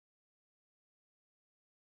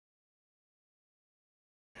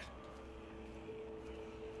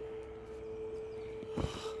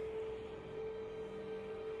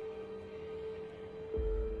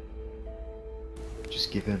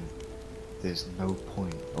Just give in. There's no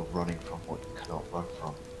point of running from what you cannot run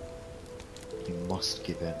from. You must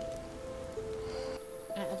give in.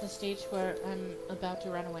 At the stage where I'm about to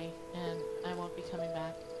run away, and I won't be coming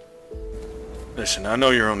back. Listen, I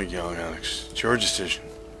know you're only young, Alex. It's your decision.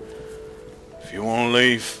 If you want to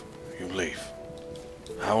leave, you leave.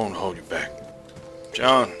 I won't hold you back.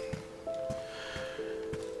 John,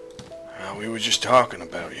 we were just talking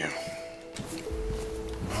about you.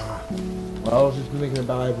 Well, I was just thinking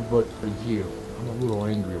about everybody for you. I'm a little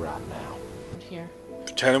angry right now. Here.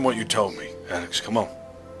 Tell him what you told me, Alex. Come on.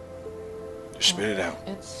 Just spit it out.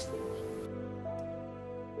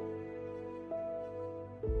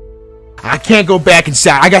 I can't go back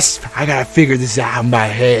inside. I gotta figure this out in my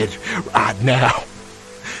head right now.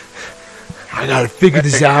 I gotta figure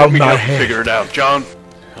this out in my head. Figure it out, John.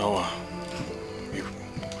 Oh, you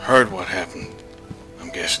heard what happened, I'm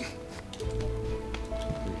guessing.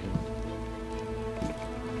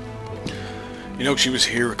 You know, she was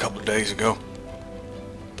here a couple of days ago.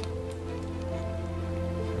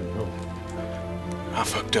 I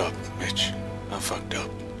fucked up, Mitch. I fucked up.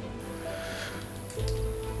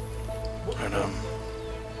 And, I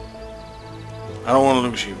don't want to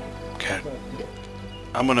lose you, Kat.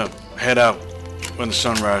 I'm gonna head out when the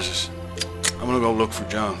sun rises. I'm gonna go look for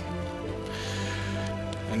John.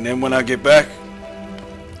 And then when I get back,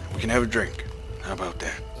 we can have a drink. How about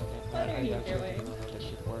that?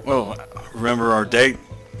 Well, remember our date?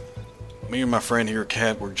 Me and my friend here,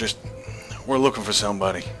 Kat, we're looking for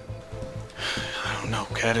somebody. I don't know,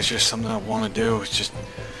 Kat, it's just something I want to do. It's just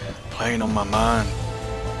playing on my mind.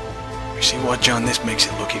 You see what, John? This makes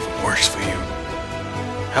it look even worse for you.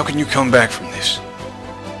 How can you come back from this?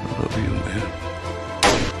 I love you, man.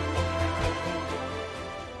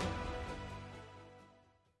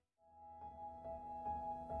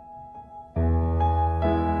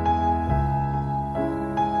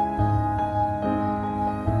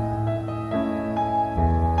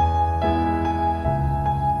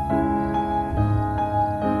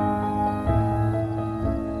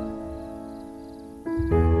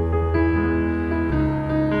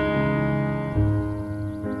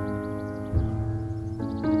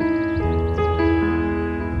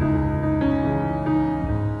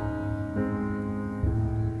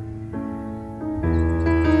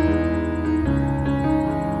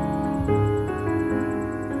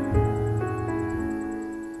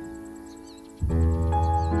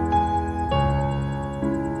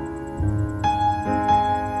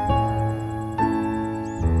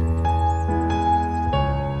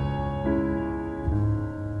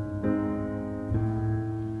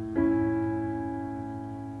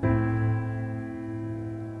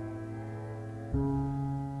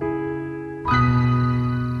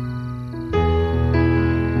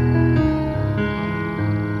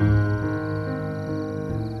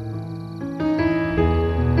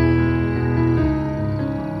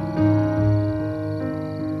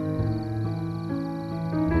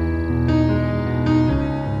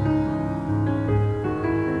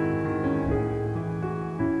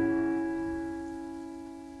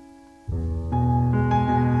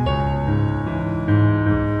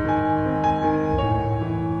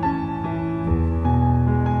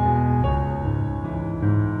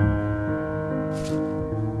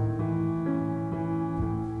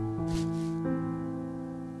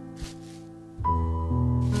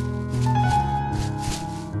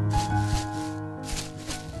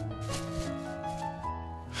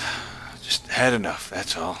 Had enough,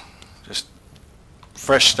 that's all. Just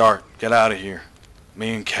fresh start. Get out of here.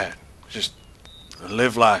 Me and Kat. Just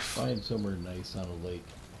live life. Find somewhere nice on a lake.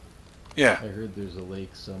 Yeah. I heard there's a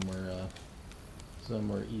lake somewhere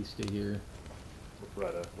east of here.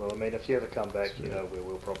 Righto. Well, I mean, if you ever come back, you know where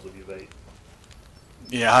we'll probably be.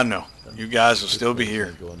 Yeah, I know. You guys will still be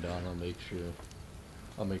here. Going down, I'll make sure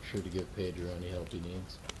to give Pedro any help he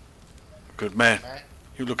needs. Good man.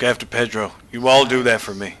 You look after Pedro. You all do that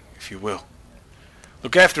for me, if you will.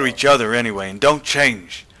 Look after each other anyway, and don't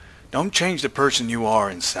change. Don't change the person you are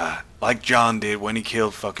inside, like John did when he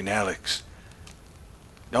killed fucking Alex.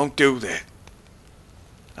 Don't do that.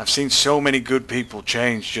 I've seen so many good people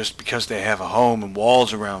change just because they have a home and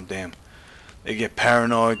walls around them. They get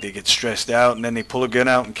paranoid, they get stressed out, and then they pull a gun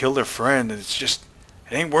out and kill their friend, and it's just,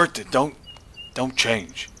 it ain't worth it. Don't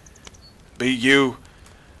change. Be you,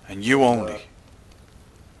 and you only.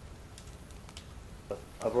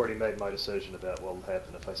 I've already made my decision about what will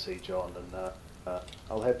happen if I see John, and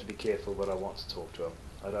I'll have to be careful when I want to talk to him.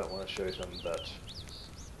 I don't want to shoot him, but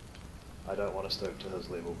I don't want to stoop to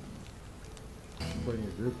his level. Bring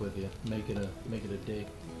your group with you. Make it a day.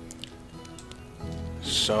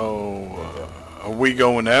 So, are we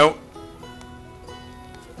going out?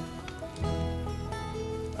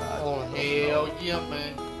 Hell yeah,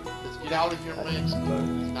 man. Let's get out of here,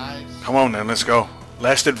 man. Nice. Come on then, let's go.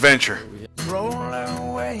 Last adventure. Roll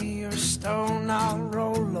away your stone, I'll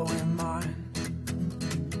roll away mine.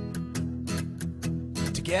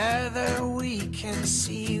 Together we can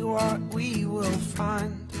see what we will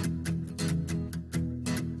find.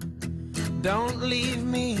 Don't leave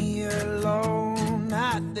me alone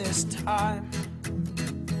at this time,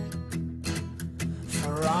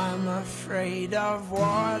 for I'm afraid of what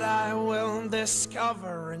I will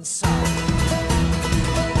discover inside.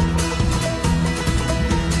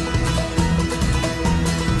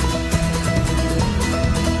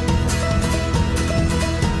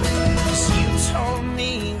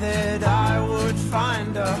 That I would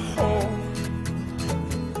find a hole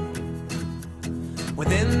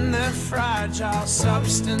within the fragile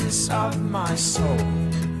substance of my soul.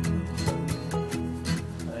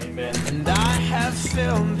 Amen. And I have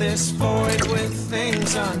filled this void with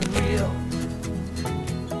things unreal,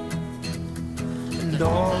 and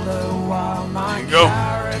all the while my Here you go.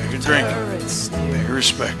 character Take a drink. is still. Pay your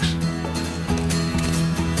respects.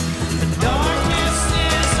 The darkness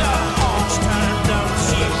is a harsh turn, don't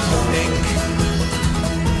you think?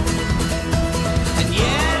 And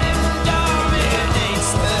yet it dominates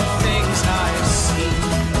the things I see.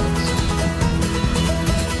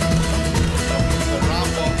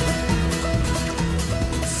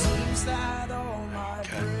 It seems that all my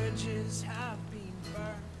bridges have been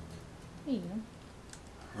burned. There you go.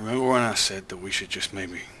 Remember when I said that we should just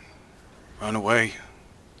maybe run away?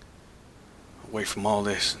 Away from all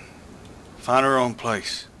this. Find our own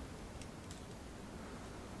place.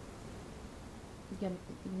 You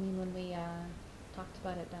mean when we talked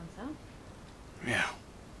about it down south? Yeah.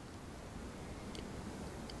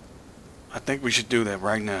 I think we should do that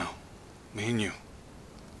right now. Me and you.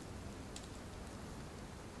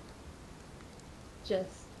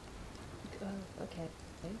 Just okay.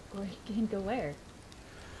 Or you can go where?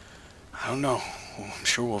 I don't know. Well, I'm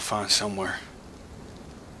sure we'll find somewhere.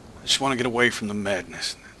 I just want to get away from the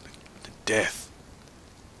madness, the death.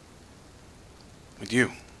 With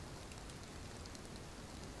you.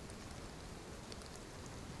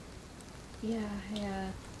 Yeah,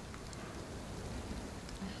 I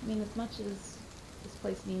mean, as much as this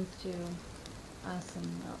place means to us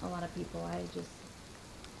and a lot of people, I just...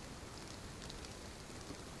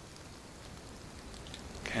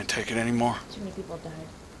 Can't take it anymore? Too many people died.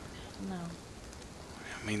 No.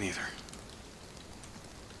 Yeah, me neither.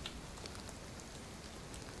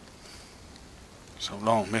 So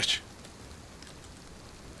long, Mitch.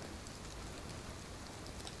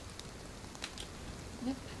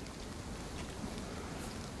 Yep.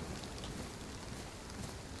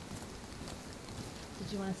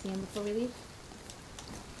 Did you want to see him before we leave?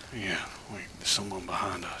 Yeah, wait, there's someone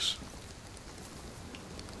behind us.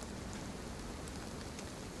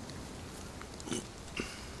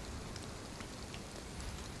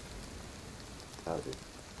 Howdy.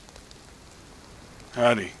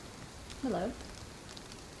 Howdy. Hello.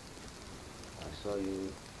 I saw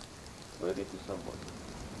you ready to someone.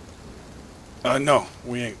 No,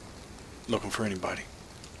 we ain't looking for anybody.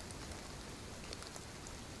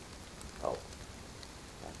 Oh.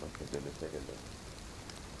 I must have been mistaken then.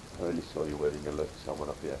 I really saw you waving a look to someone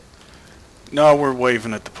up here. No, we're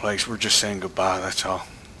waving at the place. We're just saying goodbye, that's all.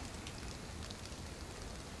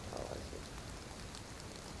 Oh, I see.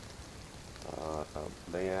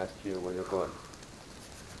 May I ask you where you're going?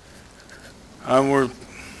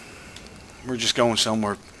 We're just going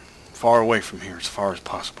somewhere far away from here, as far as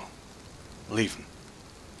possible. Leaving.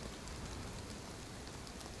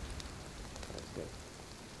 I see.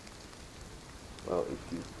 Well,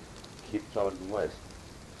 if you keep traveling west,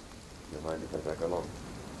 do you mind if I tag along?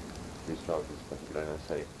 This route is particularly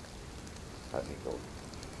unsafe. Let me go.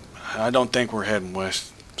 I don't think we're heading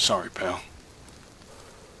west. Sorry, pal.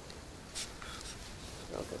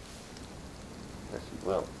 Okay. I see.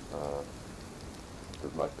 Well,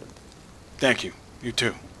 good luck then. Thank you. You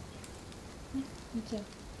too. Yeah, me too.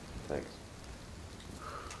 Thanks.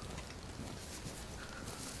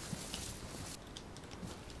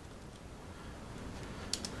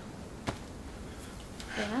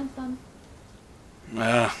 Say hi, son.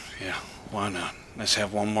 Yeah, why not? Let's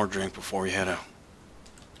have one more drink before we head out.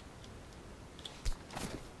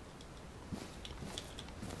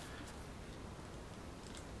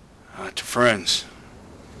 To friends.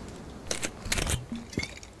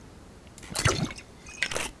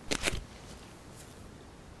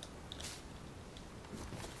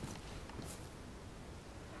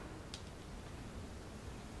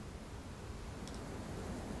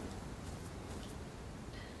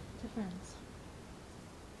 To friends.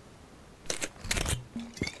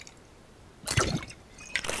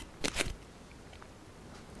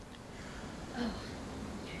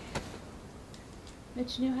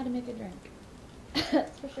 Mitch knew how to make a drink.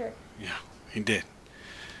 That's for sure. Yeah, he did.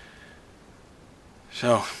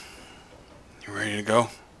 So, you ready to go?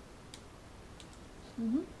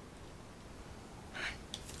 Mm-hmm.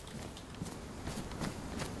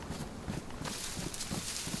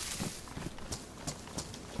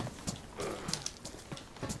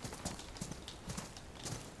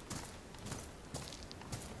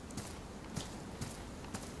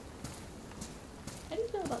 How do you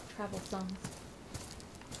feel about travel songs?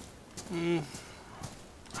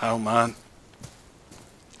 I don't mind.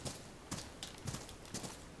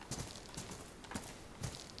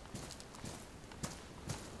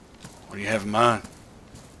 What do you have in mind?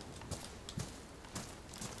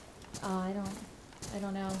 Oh, I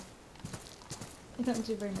don't know. I don't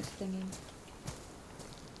do very much singing.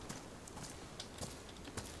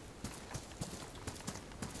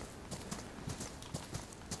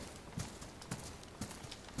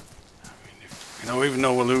 You know, even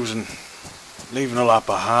though we're leaving a lot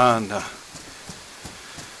behind, I'm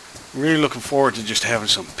really looking forward to just having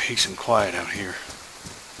some peace and quiet out here.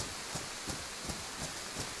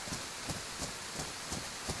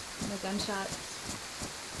 No gunshots,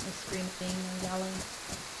 no screaming, no yelling.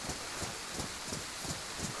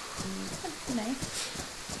 That's nice.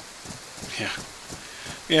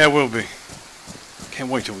 Yeah, it will be. Can't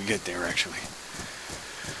wait till we get there, actually.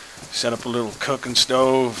 Set up a little cooking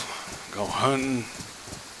stove, go hunting,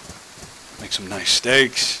 make some nice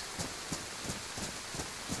steaks.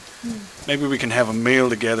 Maybe we can have a meal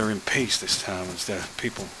together in peace this time instead of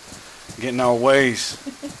people getting our ways.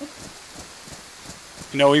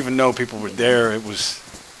 You know, even though people were there, it was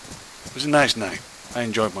a nice night. I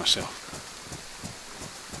enjoyed myself.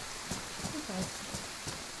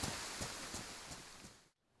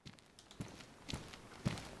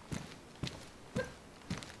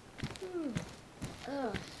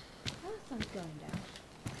 Ugh, how is sun's going down?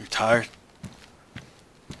 You're tired?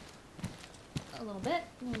 A little bit.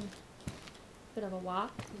 Bit of a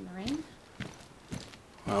walk in the rain.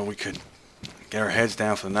 Well, we could get our heads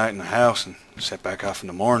down for the night in the house and set back off in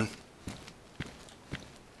the morning.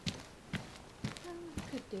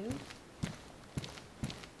 Could do.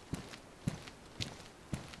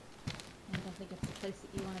 I don't think it's the place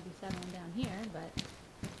that you want to be settling down here, but...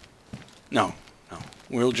 No.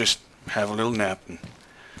 We'll just have a little nap and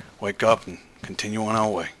wake up and continue on our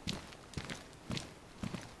way.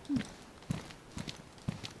 Sounds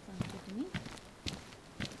good to me.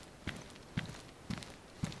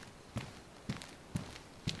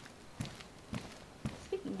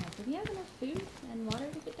 Speaking of, do you have enough food and water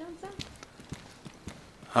to get down south?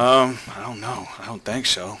 I don't know. I don't think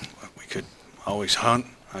so. But we could always hunt,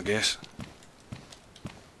 I guess.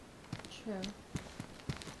 True.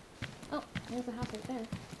 Oh, there's a house right there.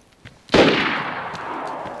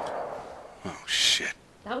 Oh, shit.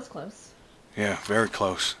 That was close. Yeah, very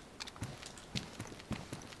close.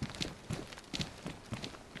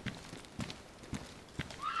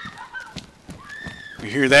 You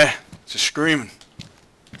hear that? It's a screaming.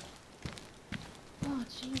 Oh,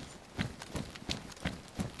 jeez.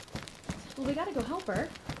 Well, we gotta go help her.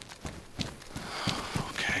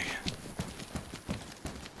 Okay.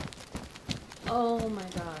 Oh my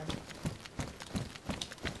god.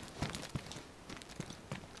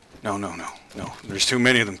 No. There's too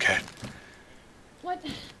many of them, Kat. What?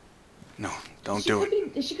 No, don't do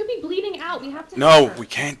it. She could be bleeding out. We have to No, help her. we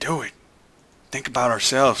can't do it. Think about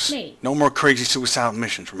ourselves. Nate. No more crazy suicide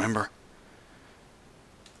missions, remember?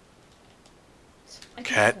 I think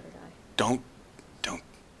Kat, I'd better die. don't.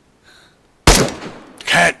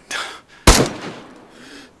 Kat!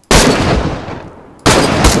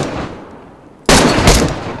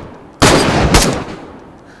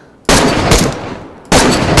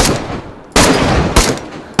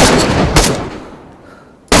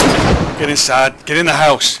 Get inside. Get in the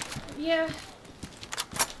house. Yeah.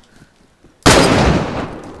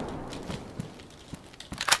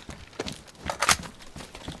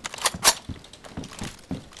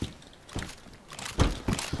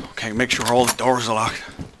 Okay, make sure all the doors are locked.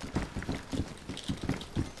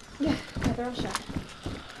 Yeah, they're all shut.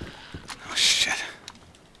 Oh, shit.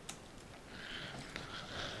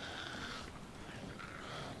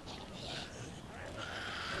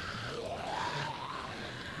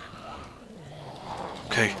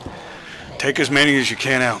 Okay, take as many as you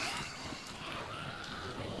can out.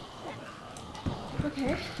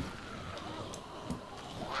 Okay.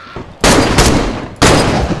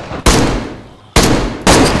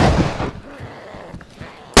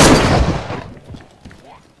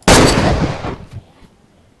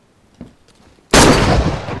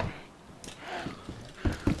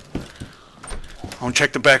 I'll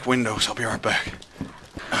check the back windows. I'll be right back.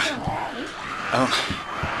 I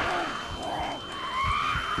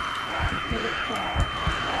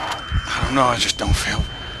don't know, I just don't feel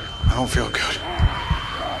good.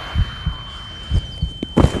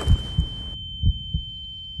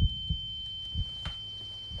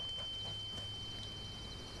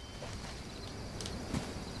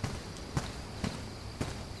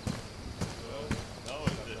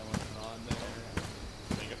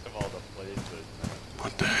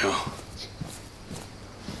 What the hell?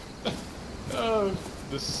 Oh,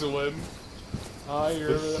 the swim. I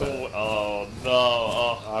hear that. Oh no!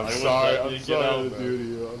 Oh, I'm sorry. I'm sorry to do to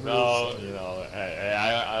you. I'm no, really sorry. you know,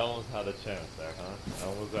 I almost had a chance there, huh? I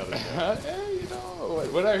almost had a chance. Hey, you know,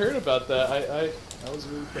 when I heard about that, I was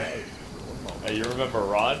really proud. Hey, you remember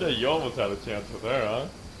Rhonda? You almost had a chance with her,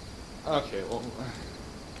 huh? Okay, well,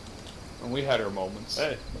 we had our moments.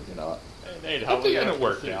 Hey, but, you know, hey, Nate, how at the end it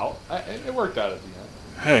worked out. It worked out at the end.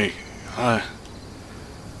 Hey, I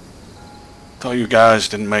thought you guys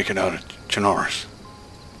didn't make it out of Chinaris.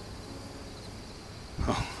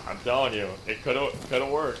 Oh. I'm telling you, it could have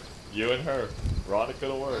worked. You and her, Rhonda could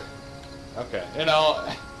have worked. Okay, you know,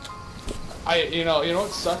 you know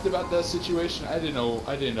what sucked about that situation? I didn't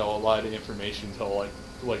know a lot of information until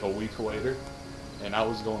like a week later, and I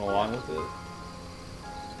was going along with it.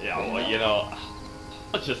 Yeah, well, you know,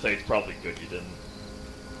 let's just say it's probably good you didn't.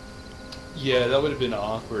 Yeah, that would have been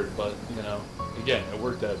awkward, but you know, again, it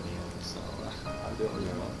worked out in the end, so I didn't really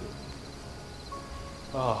mind it.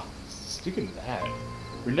 Oh, speaking of that,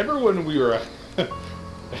 remember when we were at the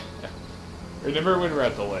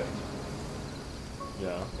lake?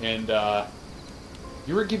 Yeah. And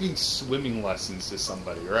you were giving swimming lessons to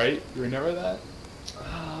somebody, right? You remember that?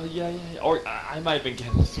 Oh, yeah. Or I might have been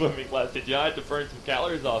getting a swimming lesson. Yeah, I had to burn some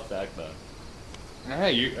calories off back then.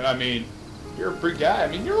 Hey, I mean, you're a big guy. I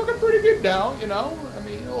mean, you're looking pretty good now, you know? I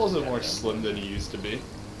mean, you're a little bit more slim than you used to be.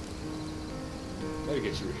 Gotta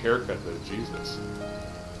get you a haircut, though, Jesus.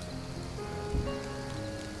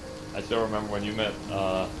 I still remember when you met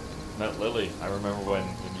Lily. I remember when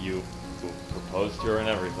you proposed to her and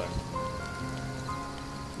everything.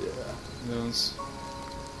 Yeah, those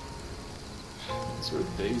were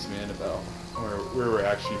the days, man, about where we were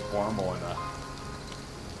actually formal and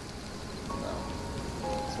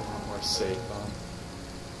it's a lot more safe.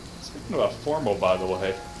 Speaking about formal, by the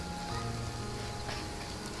way,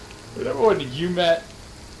 remember when you met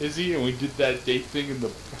Izzy and we did that date thing in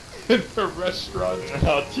the restaurant?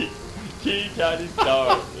 Oh, teeny tiny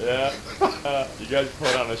star. Yeah. You guys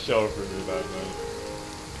put on a show for me that night.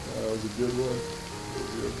 That was a good one. It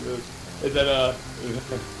was real good. And then,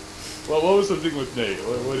 well, what was the thing with Nate?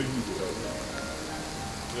 What did you do?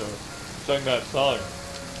 You know, sung that song.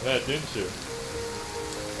 Yeah, didn't you?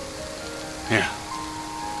 Yeah.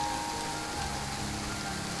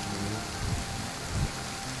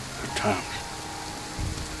 Good times.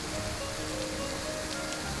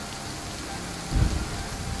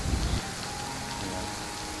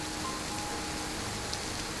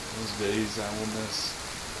 Those days I will miss.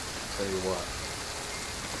 Tell you what.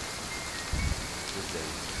 Good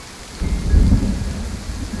days.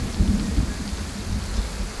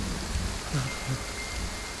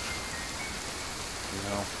 You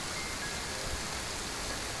know,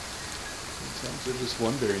 sometimes I just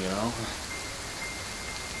wonder, you know.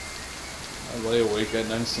 I lay awake at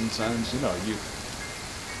night sometimes, you know, you've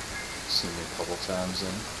seen me a couple times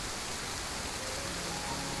and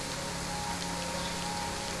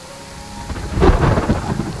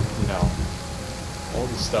you know, all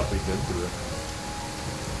the stuff we've been through.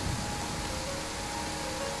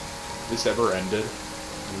 If this ever ended,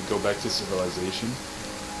 and we go back to civilization,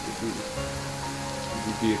 would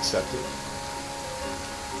we be accepted?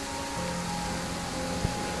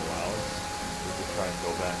 Wow. We could try and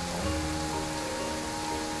go back home.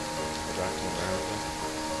 Go back to America.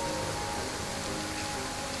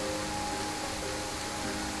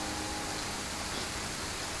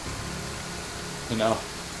 You know,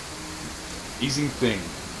 easy thing.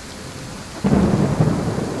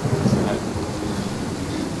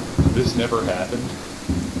 If this never happened,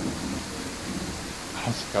 I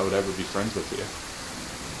don't think I would ever be friends with you.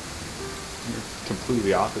 You're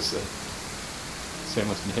completely opposite. Same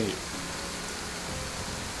with Nate.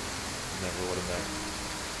 Never would have met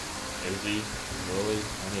Izzy, Lily,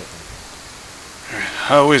 any of them.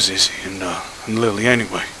 How is Izzy and Lily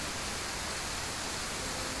anyway?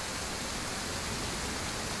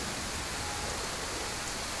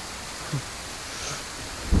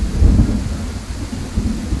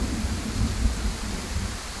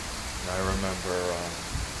 I remember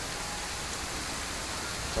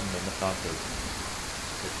some of them not good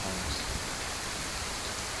times.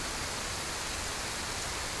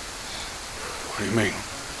 do you mean?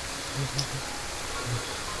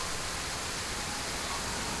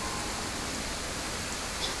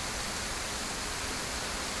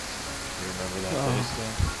 You remember that day,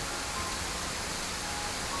 Stan?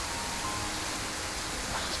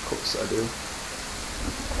 Of course I do.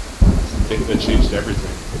 I think that changed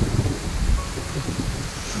everything.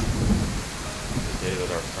 The day that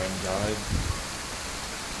our friend died.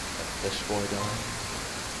 That fish boy died.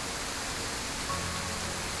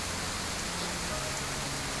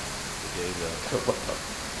 The day that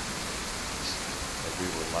we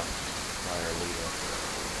were left by our leader.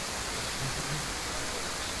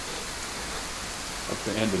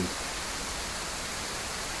 Abandoned.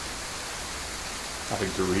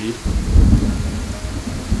 Having to read.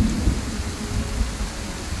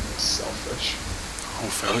 Selfish. Oh,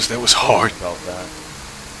 fellas, that was hard. Felt that.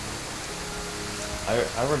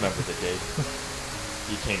 I remember the day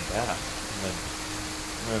he came back, and then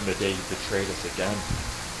I remember the day he betrayed us again.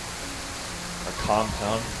 Our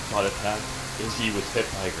compound got attacked. Izzy was hit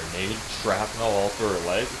by a grenade, shrapnel all through her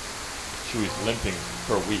leg. She was limping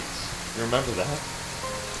for weeks. You remember that?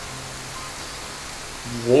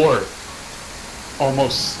 War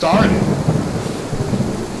almost started.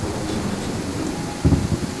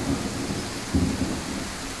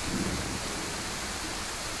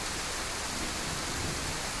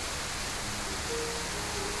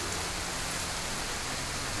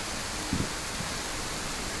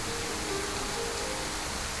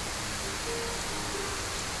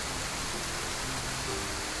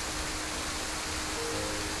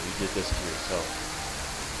 You did this to yourself.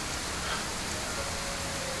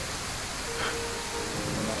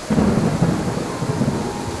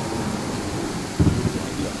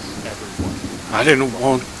 I didn't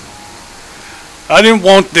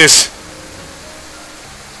want this.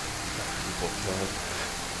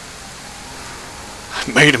 I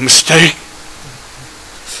made a mistake.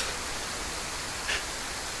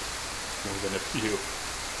 More than a few.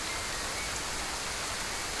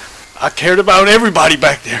 I cared about everybody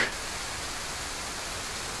back there.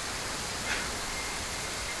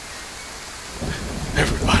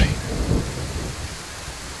 Everybody.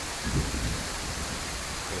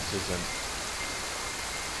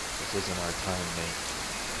 This isn't our time, Nate.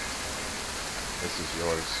 This is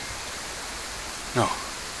yours. No.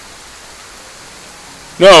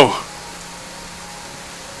 No.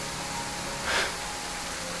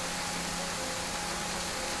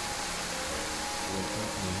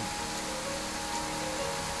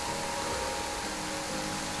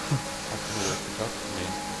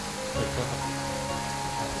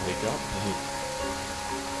 Wake up, Nate.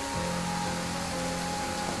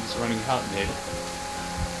 Time's running out, Nate.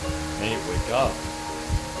 Nate, wake up.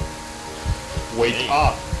 Wake Nate.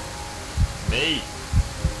 up. Nate!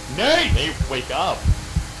 Nate! Nate, wake up!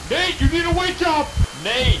 Nate, you need to wake up!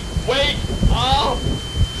 Nate, wake up!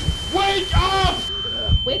 Wake up!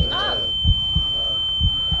 Wake up!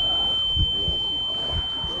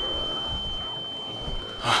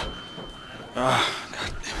 God.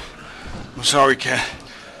 I'm sorry, Cat.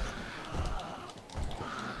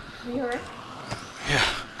 Are you alright? Yeah.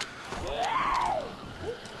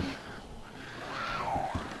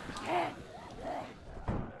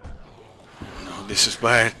 No, this is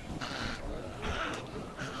bad.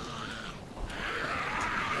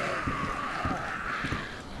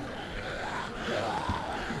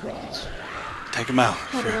 Take him out.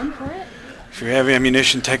 Have a run for it? If you have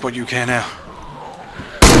ammunition, take what you can out.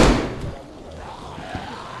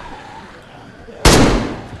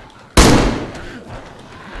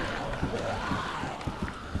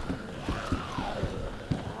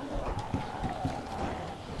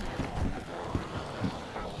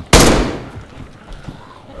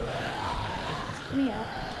 Me out.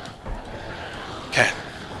 Cat,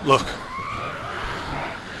 look.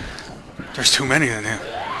 There's too many of them.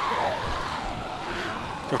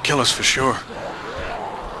 They'll kill us for sure.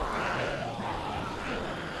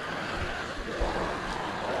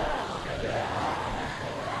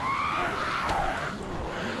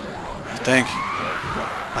 I think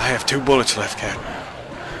I have 2 bullets left, Cat.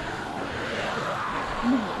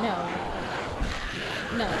 No.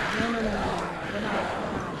 We're not.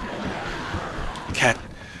 Cat,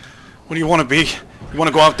 what do you want to be? You want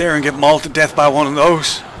to go out there and get mauled to death by one of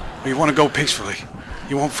those? Or you want to go peacefully?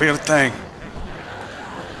 You won't feel a thing.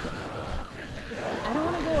 I don't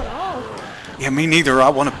want to go at all. Yeah, me neither.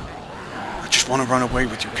 I just want to run away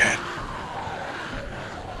with you, Cat.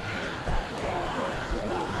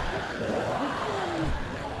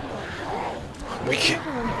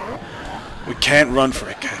 We can't run for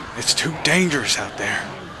it, Cat. It's too dangerous out there.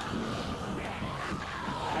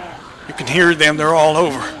 You can hear them. They're all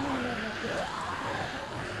over.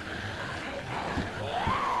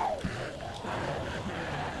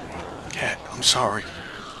 Cat, I'm sorry.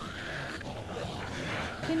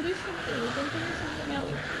 Can do something. We can figure something out.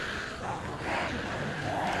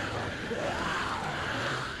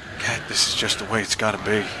 Cat, this is just the way it's gotta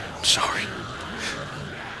be. I'm sorry.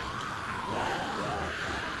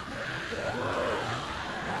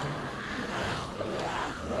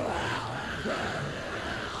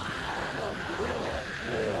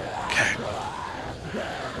 Cat.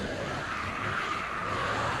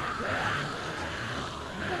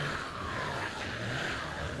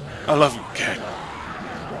 I love you, Cat.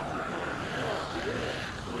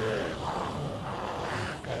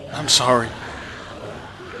 I'm sorry. I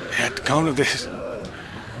had to come to this. This is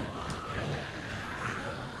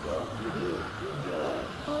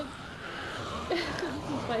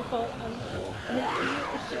my fault.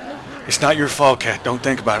 It's not your fault, Cat. Don't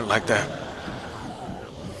think about it like that.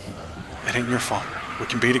 It ain't your fault. We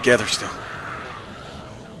can be together still.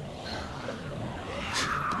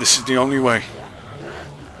 This is the only way.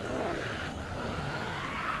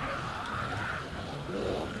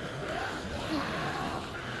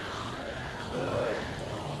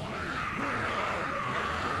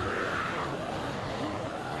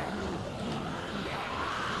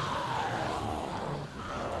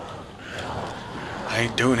 I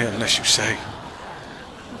ain't doing it unless you say.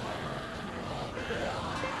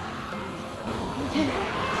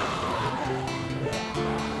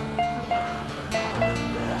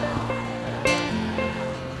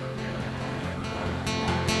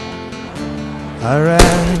 I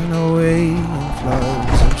ran away in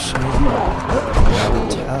floods of shame. Never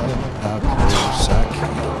tell how close I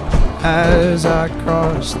came as I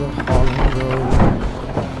crossed the Holland Road.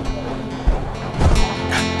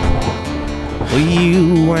 Well,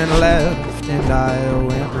 you went left and I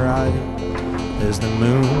went right as the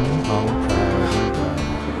moon hung proud and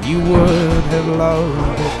bright. You would have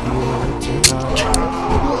loved it here tonight.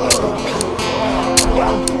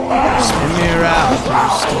 Spin me around,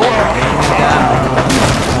 just to bring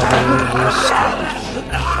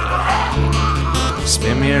me down.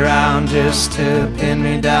 Spin me around just to pin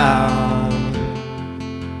me down.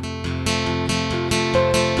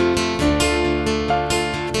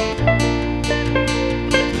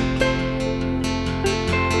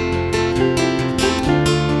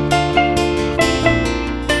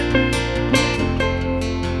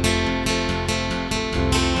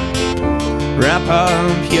 Wrap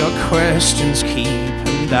up your questions, keep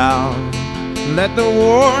them down. Let the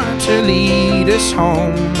water lead us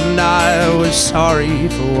home. And I was sorry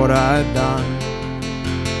for what I'd done.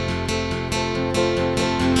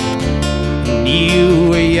 And you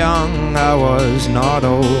were young, I was not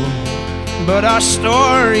old. But our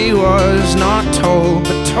story was not told,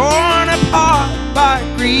 but torn apart by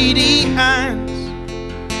greedy hands.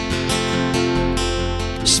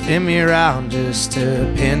 Spin me around just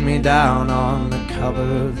to pin me down on the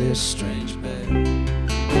cover of this strange bed.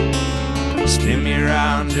 Spin me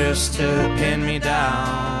around just to pin me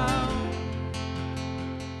down.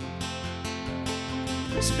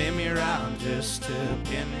 Spin me around just to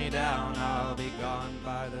pin me down. I'll be gone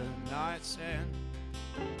by the night's end.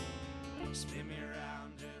 Spin me around.